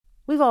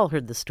We've all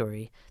heard the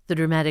story, the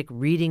dramatic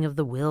reading of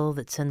the will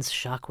that sends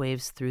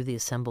shockwaves through the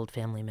assembled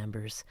family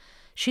members.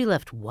 She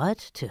left what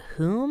to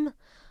whom?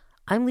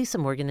 I'm Lisa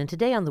Morgan, and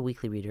today on The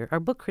Weekly Reader, our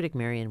book critic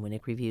Marian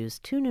Winnick reviews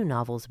two new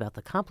novels about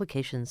the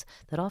complications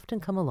that often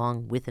come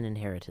along with an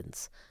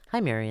inheritance.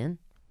 Hi, Marian.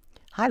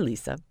 Hi,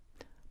 Lisa.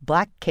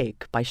 Black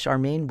Cake by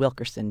Charmaine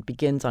Wilkerson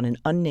begins on an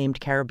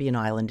unnamed Caribbean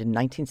island in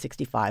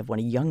 1965 when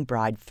a young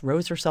bride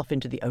throws herself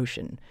into the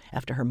ocean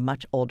after her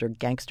much older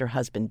gangster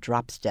husband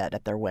drops dead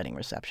at their wedding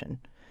reception.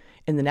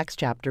 In the next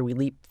chapter, we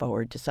leap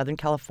forward to Southern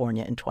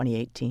California in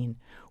 2018,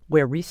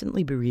 where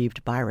recently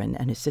bereaved Byron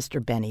and his sister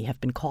Benny have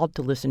been called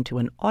to listen to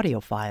an audio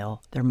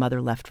file their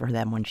mother left for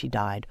them when she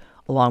died,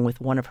 along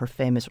with one of her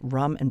famous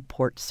rum and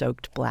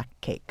port-soaked black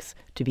cakes,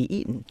 to be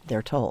eaten,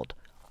 they're told,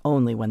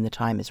 only when the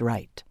time is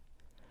right.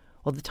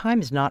 Well, the time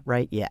is not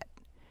right yet.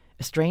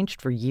 Estranged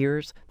for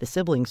years, the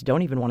siblings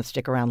don't even want to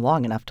stick around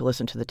long enough to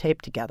listen to the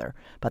tape together,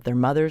 but their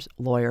mother's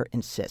lawyer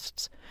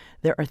insists.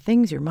 There are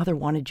things your mother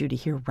wanted you to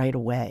hear right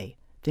away,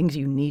 things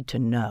you need to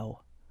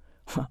know.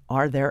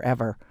 Are there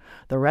ever?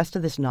 The rest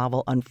of this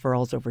novel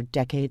unfurls over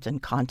decades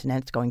and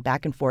continents, going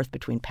back and forth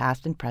between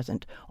past and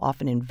present,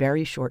 often in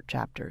very short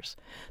chapters.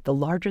 The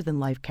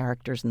larger-than-life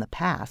characters in the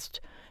past,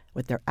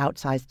 with their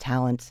outsized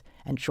talents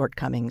and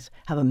shortcomings,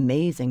 have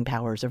amazing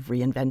powers of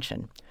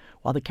reinvention,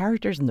 while the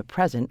characters in the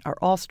present are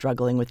all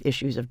struggling with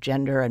issues of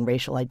gender and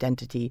racial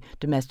identity,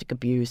 domestic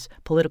abuse,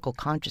 political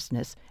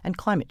consciousness, and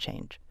climate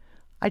change.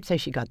 I'd say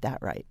she got that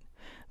right.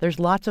 There's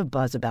lots of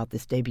buzz about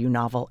this debut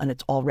novel, and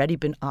it's already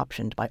been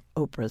optioned by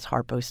Oprah's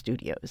Harpo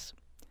Studios.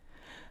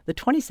 The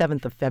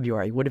 27th of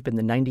February would have been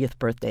the 90th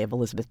birthday of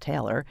Elizabeth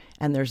Taylor,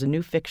 and there's a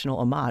new fictional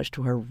homage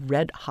to her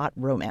red-hot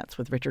romance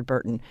with Richard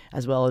Burton,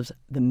 as well as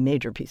the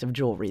major piece of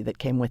jewelry that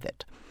came with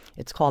it.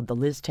 It's called The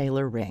Liz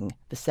Taylor Ring,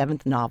 the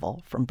seventh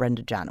novel from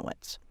Brenda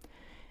Janowitz.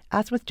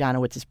 As with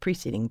Janowitz's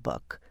preceding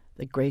book,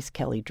 The Grace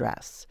Kelly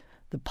Dress,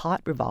 the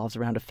plot revolves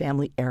around a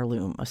family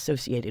heirloom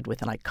associated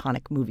with an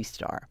iconic movie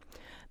star.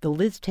 The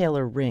Liz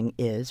Taylor ring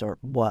is, or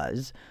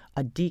was,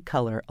 a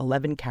D-color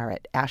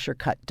 11-carat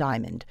Asher-cut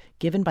diamond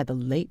given by the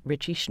late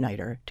Richie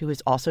Schneider to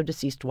his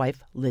also-deceased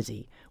wife,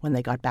 Lizzie, when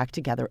they got back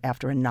together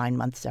after a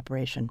 9-month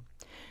separation.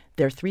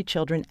 Their 3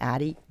 children,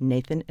 Addie,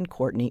 Nathan, and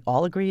Courtney,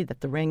 all agree that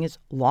the ring is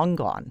long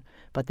gone,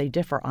 but they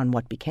differ on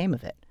what became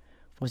of it.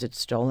 Was it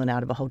stolen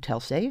out of a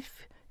hotel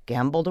safe?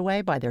 Gambled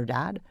away by their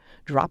dad?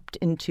 Dropped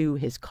into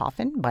his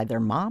coffin by their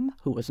mom,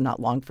 who was not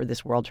long for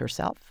this world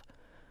herself?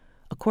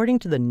 According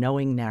to the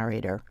knowing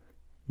narrator,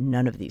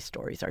 none of these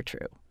stories are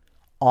true.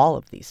 All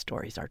of these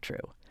stories are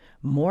true.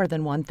 More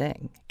than one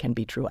thing can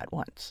be true at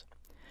once.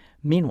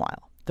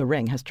 Meanwhile, the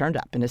ring has turned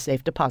up in a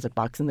safe deposit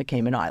box in the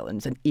Cayman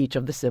Islands, and each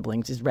of the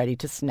siblings is ready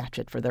to snatch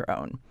it for their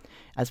own.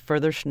 As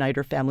further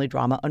Schneider family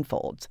drama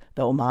unfolds,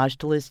 the homage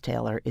to Liz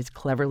Taylor is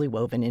cleverly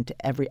woven into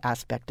every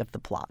aspect of the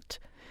plot.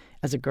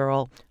 As a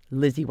girl,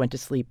 Lizzie went to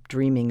sleep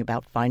dreaming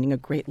about finding a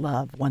great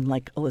love, one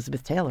like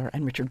Elizabeth Taylor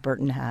and Richard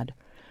Burton had.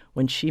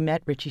 When she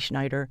met Richie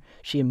Schneider,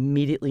 she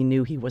immediately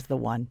knew he was the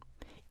one,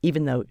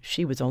 even though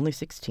she was only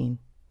 16,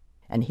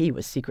 and he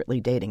was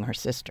secretly dating her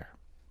sister.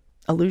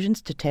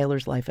 Allusions to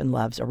Taylor's life and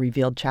loves are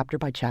revealed chapter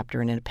by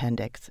chapter in an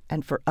appendix,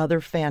 and for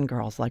other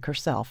fangirls like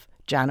herself,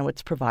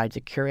 Janowitz provides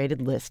a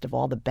curated list of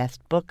all the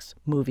best books,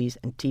 movies,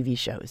 and TV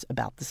shows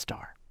about the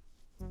star.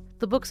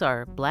 The books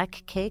are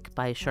Black Cake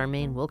by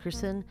Charmaine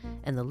Wilkerson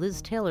and The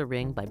Liz Taylor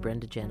Ring by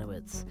Brenda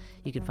Janowitz.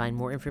 You can find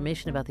more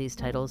information about these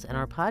titles and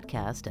our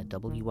podcast at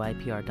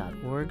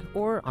wypr.org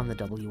or on the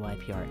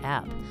WYPR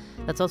app.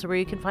 That's also where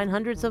you can find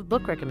hundreds of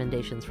book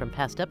recommendations from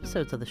past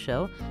episodes of the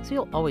show, so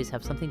you'll always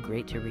have something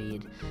great to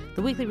read.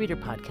 The Weekly Reader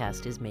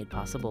podcast is made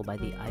possible by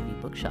the Ivy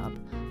Bookshop.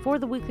 For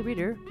The Weekly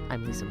Reader,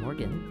 I'm Lisa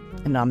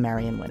Morgan. And I'm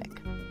Marian Winnick.